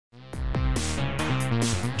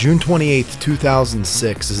June 28,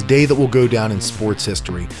 2006 is a day that will go down in sports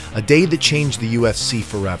history, a day that changed the UFC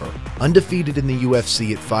forever. Undefeated in the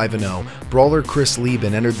UFC at 5-0, brawler Chris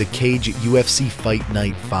Leben entered the cage at UFC Fight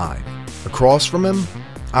Night 5. Across from him,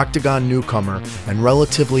 Octagon newcomer and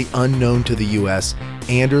relatively unknown to the US,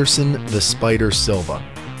 Anderson the Spider Silva.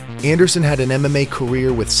 Anderson had an MMA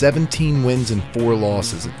career with 17 wins and 4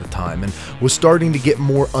 losses at the time and was starting to get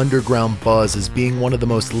more underground buzz as being one of the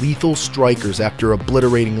most lethal strikers after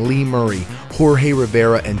obliterating Lee Murray, Jorge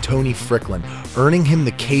Rivera, and Tony Fricklin, earning him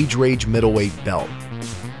the Cage Rage middleweight belt.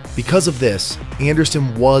 Because of this,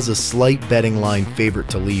 Anderson was a slight betting line favorite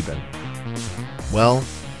to Leben. Well,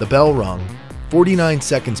 the bell rung, 49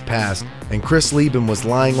 seconds passed, and Chris Leben was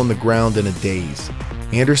lying on the ground in a daze.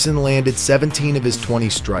 Anderson landed 17 of his 20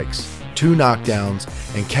 strikes, 2 knockdowns,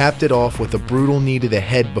 and capped it off with a brutal knee to the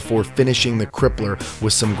head before finishing the crippler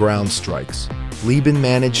with some ground strikes. Leben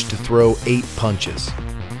managed to throw 8 punches.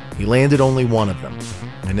 He landed only 1 of them,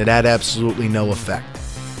 and it had absolutely no effect.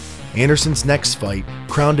 Anderson's next fight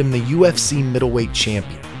crowned him the UFC middleweight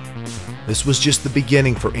champion. This was just the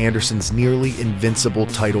beginning for Anderson's nearly invincible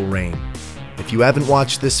title reign. If you haven't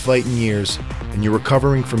watched this fight in years, and you're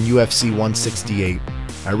recovering from UFC 168,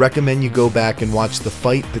 I recommend you go back and watch the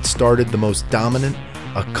fight that started the most dominant,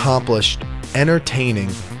 accomplished,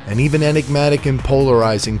 entertaining, and even enigmatic and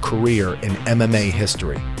polarizing career in MMA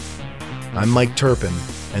history. I'm Mike Turpin,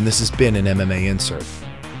 and this has been an MMA Insert,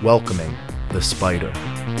 welcoming the Spider.